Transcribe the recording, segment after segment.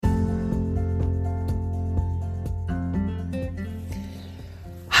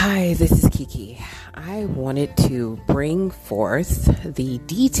Hi, this is Kiki. I wanted to bring forth the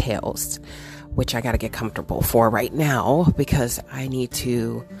details, which I got to get comfortable for right now because I need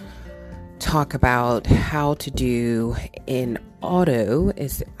to talk about how to do I'm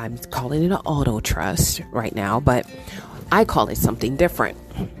calling it an auto trust right now, but I call it something different.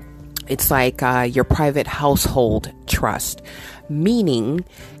 It's like your private household trust, meaning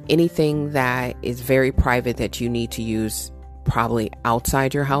anything that is very private that you need to use probably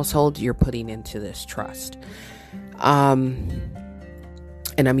outside your household, you're putting into this trust. And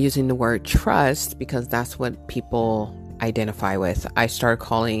I'm using the word trust because that's what people identify with. I started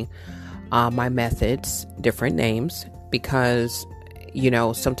calling my methods different names because,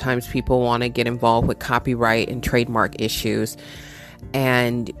 sometimes people want to get involved with copyright and trademark issues.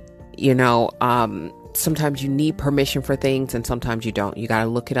 And, sometimes you need permission for things and sometimes you don't. You got to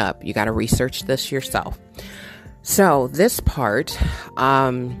look it up. You got to research this yourself. So this part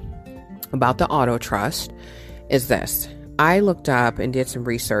about the auto trust is this. I looked up and did some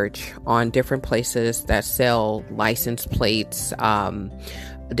research on different places that sell license plates,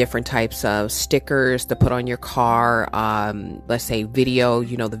 different types of stickers to put on your car, let's say video,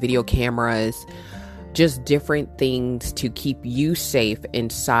 the video cameras, just different things to keep you safe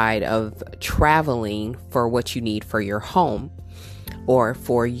inside of traveling for what you need for your home, or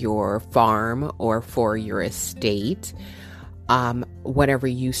for your farm, or for your estate, whatever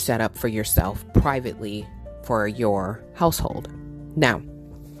you set up for yourself privately for your household. Now,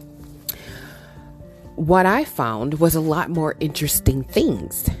 what I found was a lot more interesting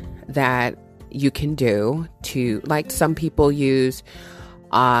things that you can do to, like some people use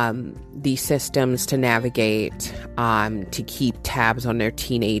these systems to navigate, to keep tabs on their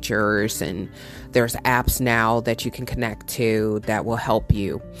teenagers, and there's apps now that you can connect to that will help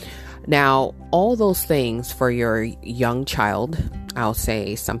you. Now, all those things for your young child, I'll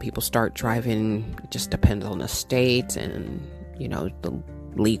say some people start driving, it just depends on the state and, the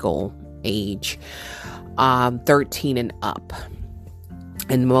legal age, 13 and up.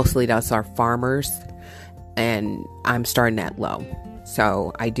 And mostly that's our farmers, and I'm starting at low.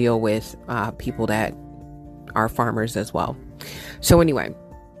 So I deal with people that are farmers as well. So anyway,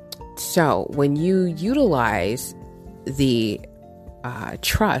 when you utilize the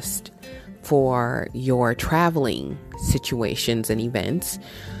trust for your traveling situations and events,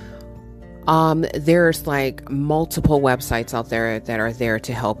 there's like multiple websites out there that are there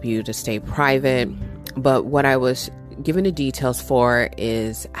to help you to stay private. But what I was given the details for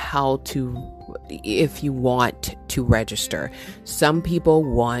is how to, if you want to register. Some people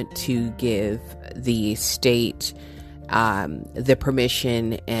want to give the state the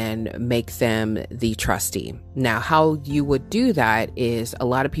permission and make them the trustee. Now, how you would do that is, a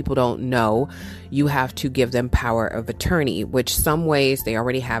lot of people don't know, you have to give them power of attorney, which some ways they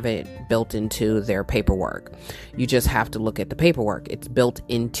already have it built into their paperwork. You just have to look at the paperwork. It's built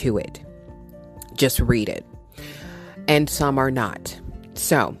into it. Just read it. And some are not.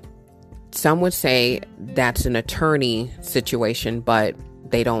 So some would say that's an attorney situation, but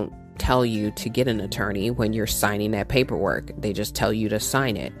they don't tell you to get an attorney when you're signing that paperwork. They just tell you to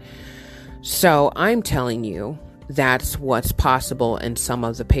sign it. So I'm telling you that's what's possible in some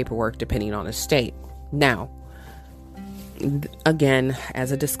of the paperwork depending on the state. Now, again,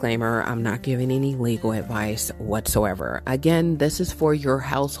 as a disclaimer, I'm not giving any legal advice whatsoever. Again, this is for your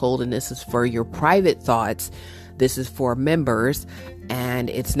household and this is for your private thoughts. This is for members, and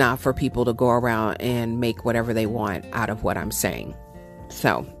it's not for people to go around and make whatever they want out of what I'm saying.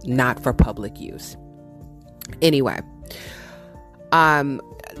 So, not for public use. Anyway,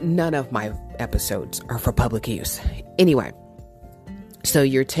 none of my episodes are for public use. Anyway, so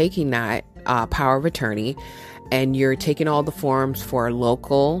you're taking that power of attorney, and you're taking all the forms for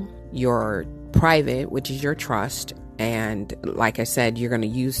local, your private, which is your trust. And like I said, you're going to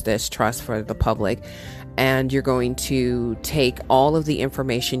use this trust for the public, and you're going to take all of the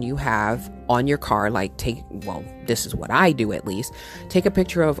information you have on your car, this is what I do at least, take a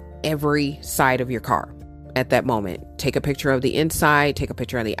picture of every side of your car at that moment. Take a picture of the inside, take a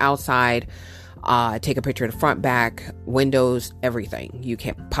picture of the outside, take a picture of the front, back, windows, everything you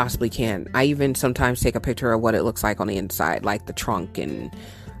possibly can. I even sometimes take a picture of what it looks like on the inside, like the trunk and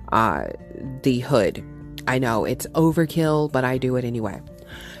the hood. I know it's overkill, but I do it anyway.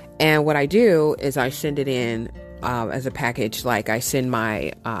 And what I do is I send it in as a package. Like I send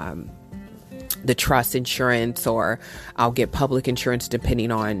my the trust insurance, or I'll get public insurance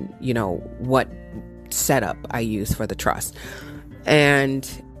depending on, what setup I use for the trust. And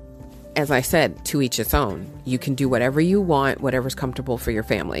as I said, to each its own. You can do whatever you want, whatever's comfortable for your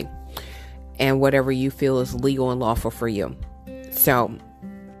family, and whatever you feel is legal and lawful for you. So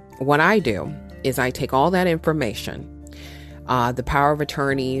what I do is I take all that information, the power of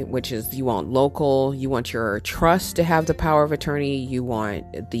attorney, which is you want local, you want your trust to have the power of attorney, you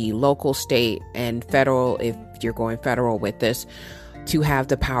want the local, state, and federal, if you're going federal with this, to have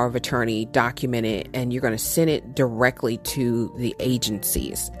the power of attorney documented, and you're going to send it directly to the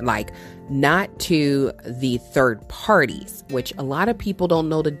agencies, like not to the third parties, which a lot of people don't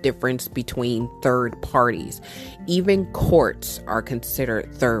know the difference between third parties. Even courts are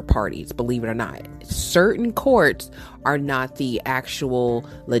considered third parties, believe it or not. Certain courts are not the actual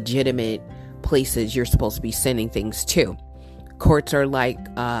legitimate places you're supposed to be sending things to. Courts are like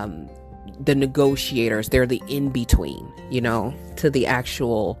the negotiators. They're the in-between, to the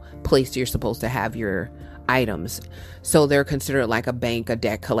actual place you're supposed to have your items. So they're considered like a bank, a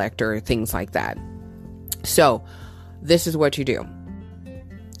debt collector, things like that. So this is what you do.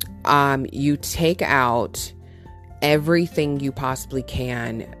 You take out everything you possibly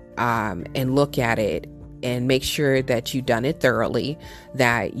can, and look at it and make sure that you've done it thoroughly,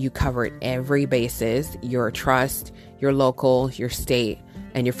 that you covered every basis, your trust, your local, your state,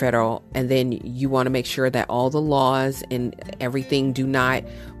 and your federal. And then you want to make sure that all the laws and everything do not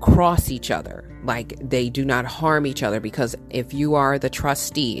cross each other, like they do not harm each other. Because if you are the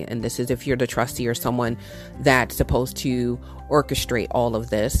trustee, and this is if you're the trustee or someone that's supposed to orchestrate all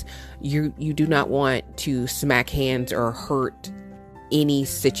of this, you do not want to smack hands or hurt any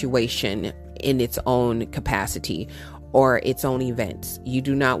situation in its own capacity or its own events. You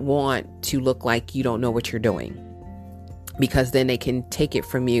do not want to look like you don't know what you're doing, because then they can take it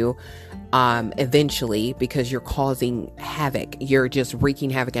from you eventually, because you're causing havoc. You're just wreaking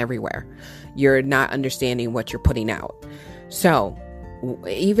havoc everywhere. You're not understanding what you're putting out. So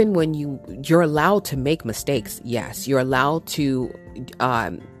even when you're allowed to make mistakes, yes, you're allowed to,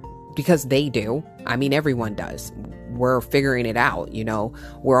 because they do. I mean, everyone does. We're figuring it out,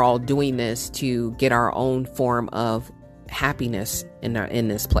 we're all doing this to get our own form of happiness in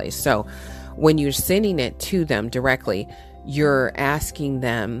this place. So when you're sending it to them directly, you're asking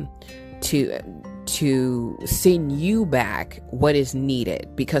them to send you back what is needed,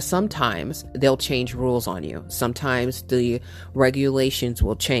 because sometimes they'll change rules on you. Sometimes the regulations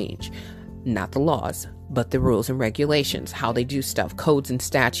will change, not the laws, but the rules and regulations, how they do stuff, codes and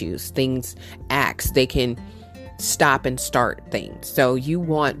statutes, things, acts, they can stop and start things. So you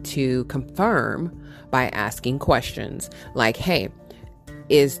want to confirm by asking questions like, hey,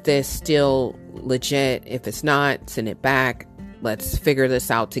 is this still legit? If it's not, send it back. Let's figure this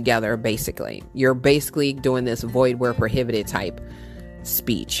out together. Basically, you're basically doing this void where prohibited type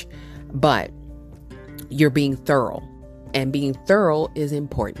speech, but you're being thorough, and being thorough is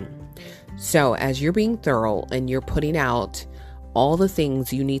important. So as you're being thorough and you're putting out all the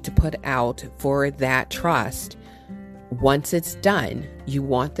things you need to put out for that trust, once it's done, you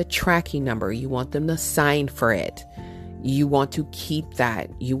want the tracking number. You want them to sign for it. You want to keep that.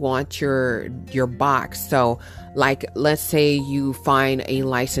 You want your box. So like, let's say you find a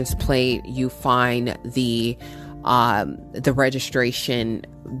license plate, you find the registration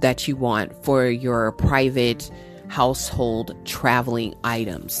that you want for your private household traveling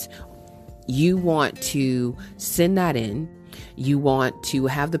items. You want to send that in. You want to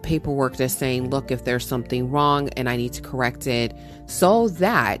have the paperwork that's saying, look, if there's something wrong and I need to correct it, so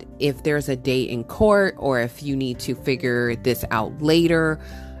that if there's a date in court, or if you need to figure this out later,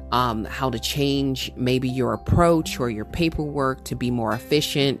 how to change maybe your approach or your paperwork to be more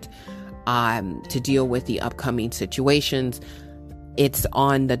efficient, to deal with the upcoming situations, it's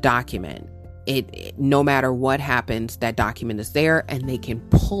on the document. It no matter what happens, that document is there and they can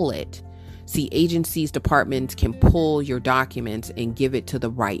pull it. See, agencies, departments can pull your documents and give it to the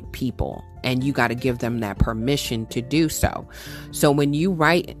right people, and you got to give them that permission to do so. So when you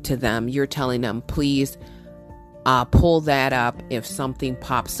write to them, you're telling them, please pull that up if something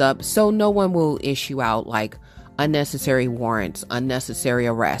pops up, so no one will issue out like unnecessary warrants, unnecessary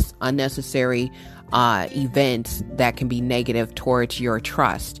arrests, unnecessary events that can be negative towards your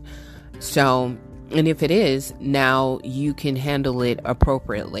trust. So, and if it is, now you can handle it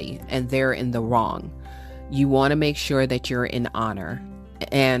appropriately, and they're in the wrong. You want to make sure that you're in honor,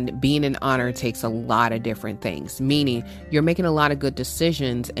 and being in honor takes a lot of different things, meaning you're making a lot of good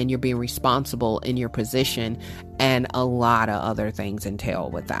decisions and you're being responsible in your position, and a lot of other things entail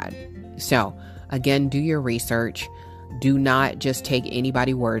with that. So again, do your research. Do not just take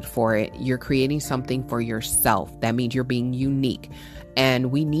anybody's word for it. You're creating something for yourself. That means you're being unique.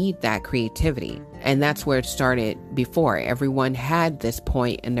 And we need that creativity. And that's where it started before. Everyone had this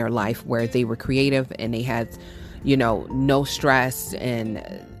point in their life where they were creative and they had, no stress, and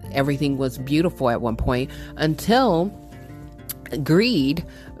everything was beautiful at one point, until greed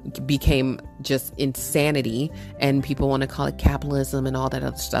became just insanity, and people want to call it capitalism and all that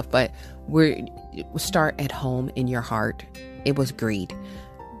other stuff. But start at home in your heart. It was greed,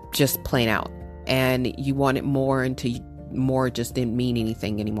 just plain out. And you wanted more until more just didn't mean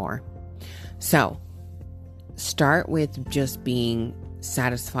anything anymore. So start with just being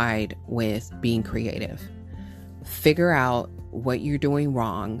satisfied with being creative. Figure out what you're doing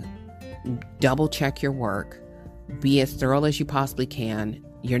wrong. Double check your work. Be as thorough as you possibly can.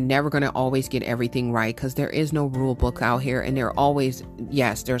 You're never going to always get everything right, because there is no rule book out here. And there are always,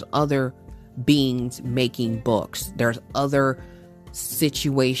 yes, there's other beings making books. There's other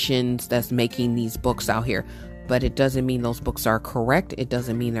situations that's making these books out here. But it doesn't mean those books are correct. It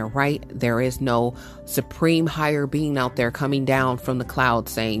doesn't mean they're right. There is no supreme higher being out there coming down from the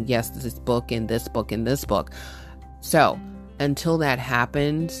clouds saying, yes, this book and this book and this book. So until that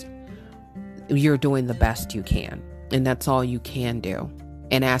happens, you're doing the best you can. And that's all you can do.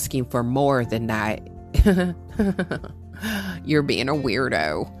 And asking for more than that, you're being a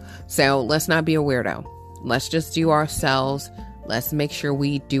weirdo. So let's not be a weirdo. Let's just do ourselves. Let's make sure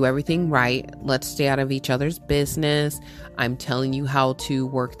we do everything right. Let's stay out of each other's business. I'm telling you how to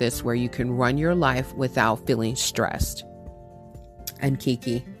work this where you can run your life without feeling stressed. I'm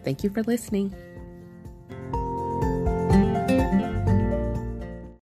Kiki. Thank you for listening.